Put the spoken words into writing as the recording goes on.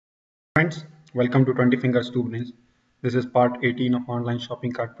friends, welcome to 20 Fingers 2 Brains. This is part 18 of online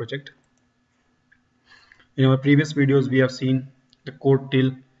shopping cart project. In our previous videos, we have seen the code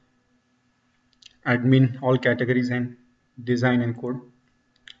till admin, all categories and design and code.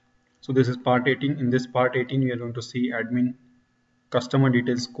 So this is part 18. In this part 18, we are going to see admin, customer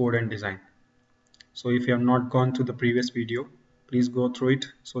details, code and design. So if you have not gone through the previous video, please go through it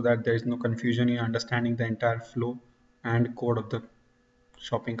so that there is no confusion in understanding the entire flow and code of the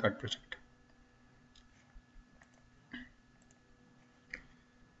shopping cart project.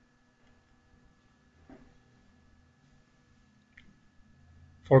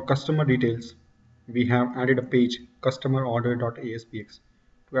 For customer details, we have added a page customerorder.aspx.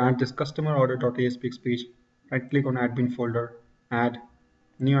 To add this customerorder.aspx page, right click on admin folder, add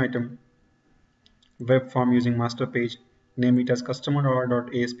new item, web form using master page, name it as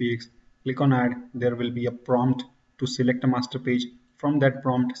customerorder.aspx, click on add. There will be a prompt to select a master page. From that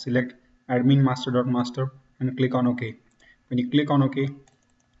prompt, select admin master.master and click on OK. When you click on OK,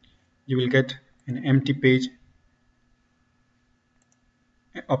 you will get an empty page,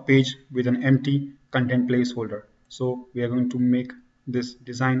 a page with an empty content placeholder. So we are going to make this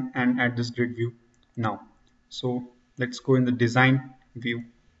design and add this grid view now. So let's go in the design view.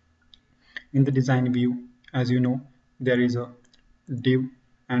 In the design view, as you know, there is a div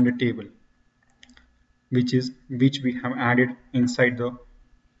and a table which we have added inside the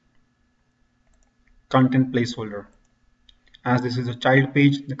content placeholder. As this is a child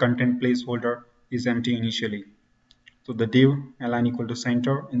page, the content placeholder is empty initially. So the div align equal to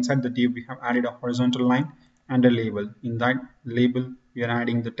center. Inside the div, we have added a horizontal line and a label. In that label, we are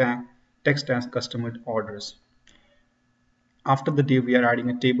adding the tag text as customer orders. After the div, we are adding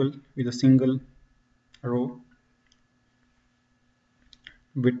a table with a single row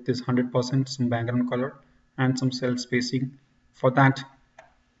with this 100%, some background color and some cell spacing. For that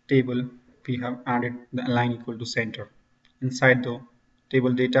table, we have added the align equal to center. Inside the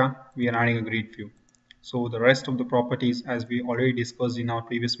table data, we are adding a grid view. So the rest of the properties, as we already discussed in our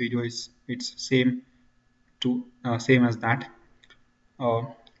previous video, it's same as that.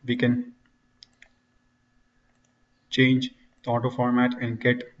 We can change the auto format and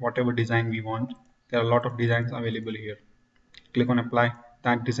get whatever design we want. There are a lot of designs available here. Click on apply.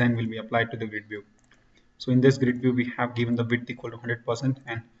 That design will be applied to the grid view. So in this grid view, we have given the width equal to 100%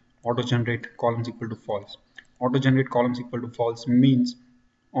 and auto generate columns equal to false. Auto generate columns equal to false means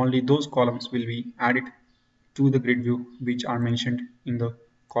only those columns will be added to the grid view which are mentioned in the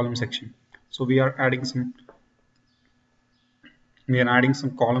column section. So we are adding some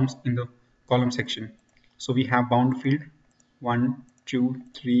columns in the column section. So we have bound field 1, 2,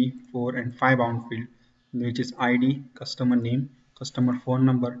 3, 4 and 5 bound field, which is ID, customer name, customer phone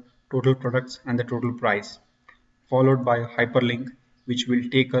number, total products and the total price, followed by a hyperlink which will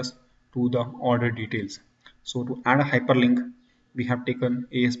take us to the order details. So to add a hyperlink, we have taken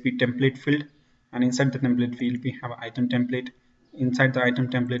ASP template field, and inside the template field we have item template. Inside the item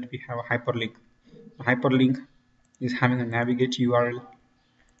template we have a hyperlink. The hyperlink is having a navigate URL.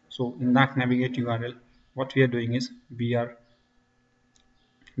 So in that navigate URL, what we are doing is we are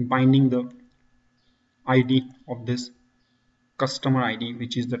binding the ID of this customer ID,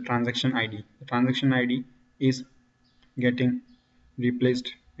 which is the transaction ID. The transaction ID is getting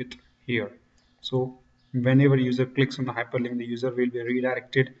replaced with here. So whenever user clicks on the hyperlink, the user will be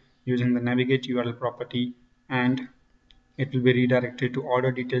redirected using the navigate URL property, and it will be redirected to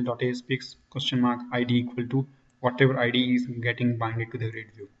order detail.aspx $ID equal to whatever ID is getting binded to the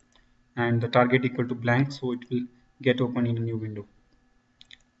grid view, and the target equal to blank, so it will get open in a new window.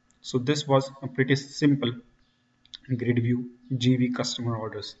 So this was a pretty simple grid view GV customer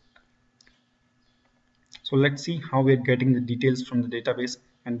orders. So let's see how we are getting the details from the database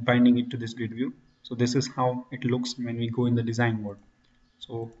and binding it to this grid view. So this is how it looks when we go in the design mode.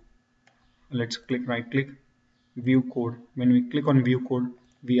 So let's right click, view code. When we click on view code,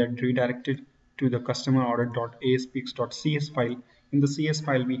 we are redirected to the customer order.aspx.cs file. In the CS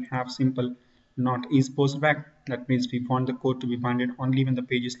file, we have simple not is postback. That means we want the code to be binded only when the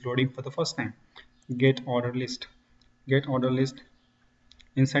page is loading for the first time. Get order list.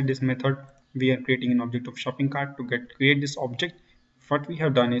 Inside this method, we are creating an object of shopping cart. To create this object, what we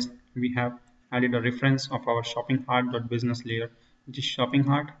have done is we have added a reference of our shopping cart.business layer, which is shopping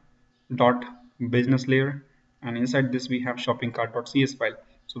cart.business layer, and inside this we have shopping cart.cs file.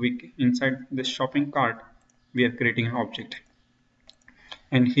 So inside this shopping cart, we are creating an object,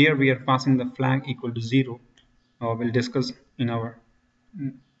 and here we are passing the flag equal to 0. We'll discuss in our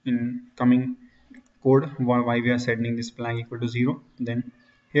coming code why we are setting this flag equal to 0. Then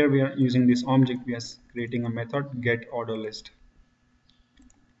here we are using this object, we are creating a method get order list.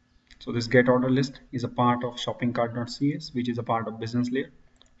 So this get order list is a part of shopping cart.cs, which is a part of business layer.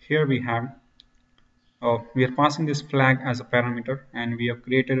 Here we are passing this flag as a parameter, and we have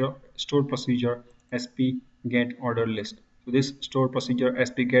created a stored procedure sp get order list. So this stored procedure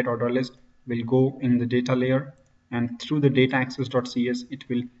sp get order list will go in the data layer, and through the data access.cs it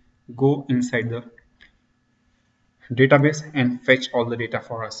will go inside the database and fetch all the data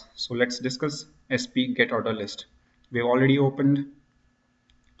for us. So let's discuss sp get order list. We have already opened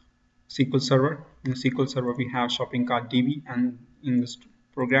SQL Server. In the SQL Server, we have shopping cart DB, and in the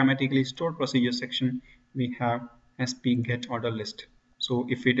programmatically stored procedure section, we have sp get order list. So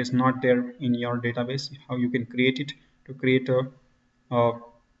if it is not there in your database, how you can create it? To create a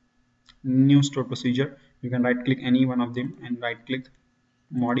new stored procedure, you can right click any one of them and right click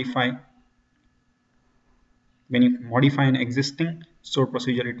modify. When you modify an existing stored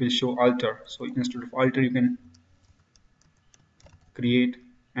procedure, it will show alter. So instead of alter, you can create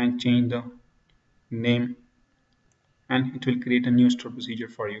and change the name, and it will create a new stored procedure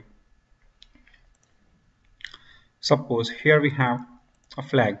for you. Suppose here we have a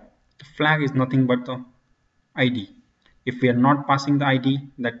flag. The flag is nothing but the ID. If we are not passing the ID,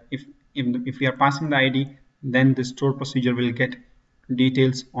 that if we are passing the ID, then the stored procedure will get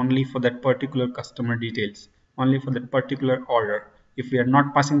details only for that particular customer details, only for that particular order. If we are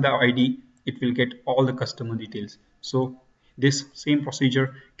not passing the ID, it will get all the customer details. So this same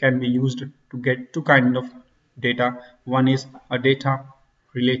procedure can be used to get two kind of data. One is a data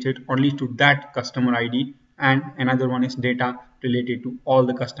related only to that customer ID, and another one is data related to all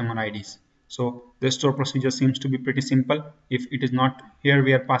the customer IDs. So the store procedure seems to be pretty simple. If it is not, here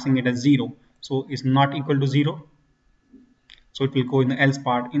we are passing it as 0, so it's not equal to 0, so it will go in the else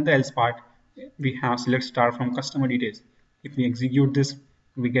part. In the else part, we have select star from customer details. If we execute this,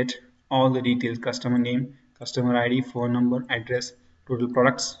 we get all the details: customer name, customer ID, phone number, address, total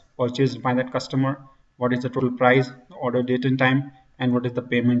products purchased by that customer, what is the total price, order date and time, and what is the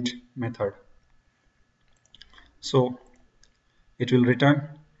payment method. So it will return,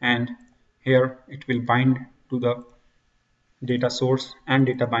 and here it will bind to the data source, and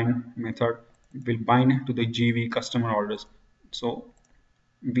data bind method will bind to the GV customer orders. So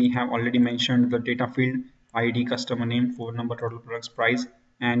we have already mentioned the data field: ID, customer name, phone number, total products, price,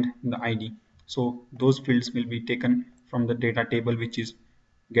 and the ID. So those fields will be taken from the data table, which is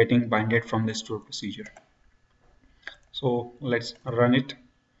getting binded from the store procedure. So let's run it.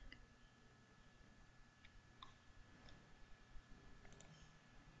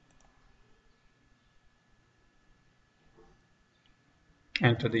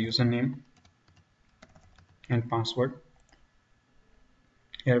 Enter the username and password.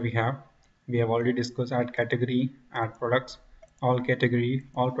 Here we have already discussed add category, add products, all category,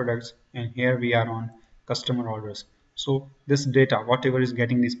 all products, and here we are on customer orders. So this data, whatever is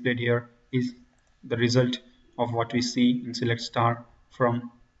getting displayed here, is the result of what we see in select star from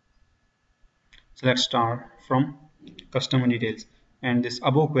customer details. And this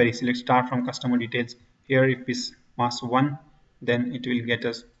above query, select star from customer details, here if we pass 1, then it will get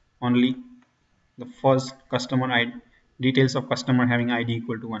us only the first customer ID, details of customer having ID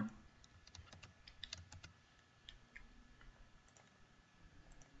equal to 1.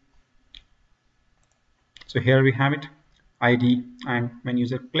 So here we have it, ID, and when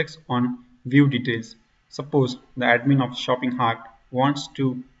user clicks on view details, suppose the admin of shopping cart wants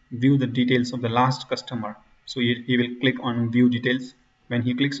to view the details of the last customer, so he will click on view details. When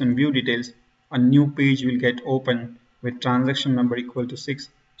he clicks on view details, a new page will get open with transaction number equal to 6.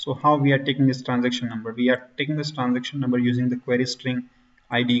 So how we are taking this transaction number? We are taking this transaction number using the query string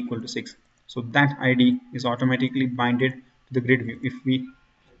ID equal to 6. So that ID is automatically binded to the grid view. If we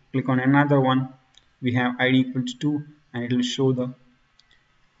click on another one, we have ID equal to 2, and it will show the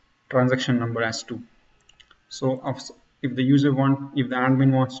transaction number as 2. So if the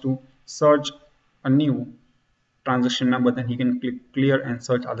admin wants to search a new transaction number, then he can click clear and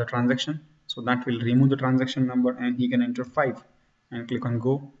search other transaction. So that will remove the transaction number, and he can enter 5 and click on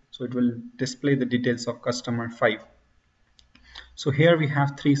go. So it will display the details of customer 5. So here we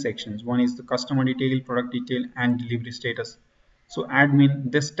have three sections. One is the customer detail, product detail, and delivery status. So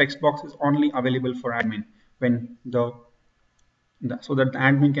admin, this text box is only available for admin when so that the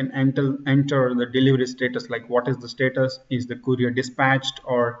admin can enter the delivery status, like what is the status, is the courier dispatched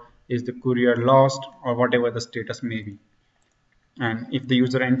or is the courier lost, or whatever the status may be. And if the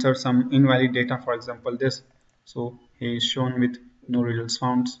user enters some invalid data, for example this, so he is shown with no results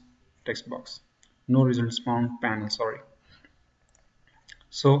found text box, no results found panel, sorry.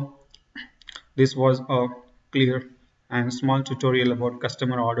 So this was a clear and small tutorial about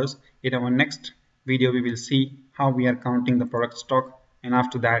customer orders. In our next video, we will see how we are counting the product stock and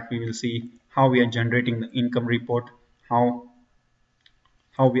after that we will see how we are generating the income report, how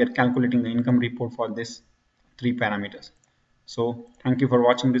we are calculating the income report for this three parameters. So thank you for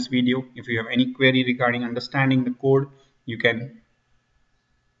watching this video. If you have any query regarding understanding the code, you can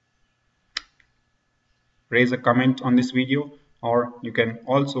raise a comment on this video, or you can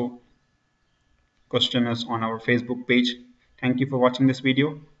also question us on our Facebook page. Thank you for watching this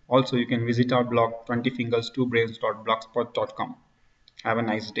video. Also, you can visit our blog 20fingers2brains.blogspot.com. Have a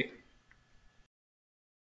nice day.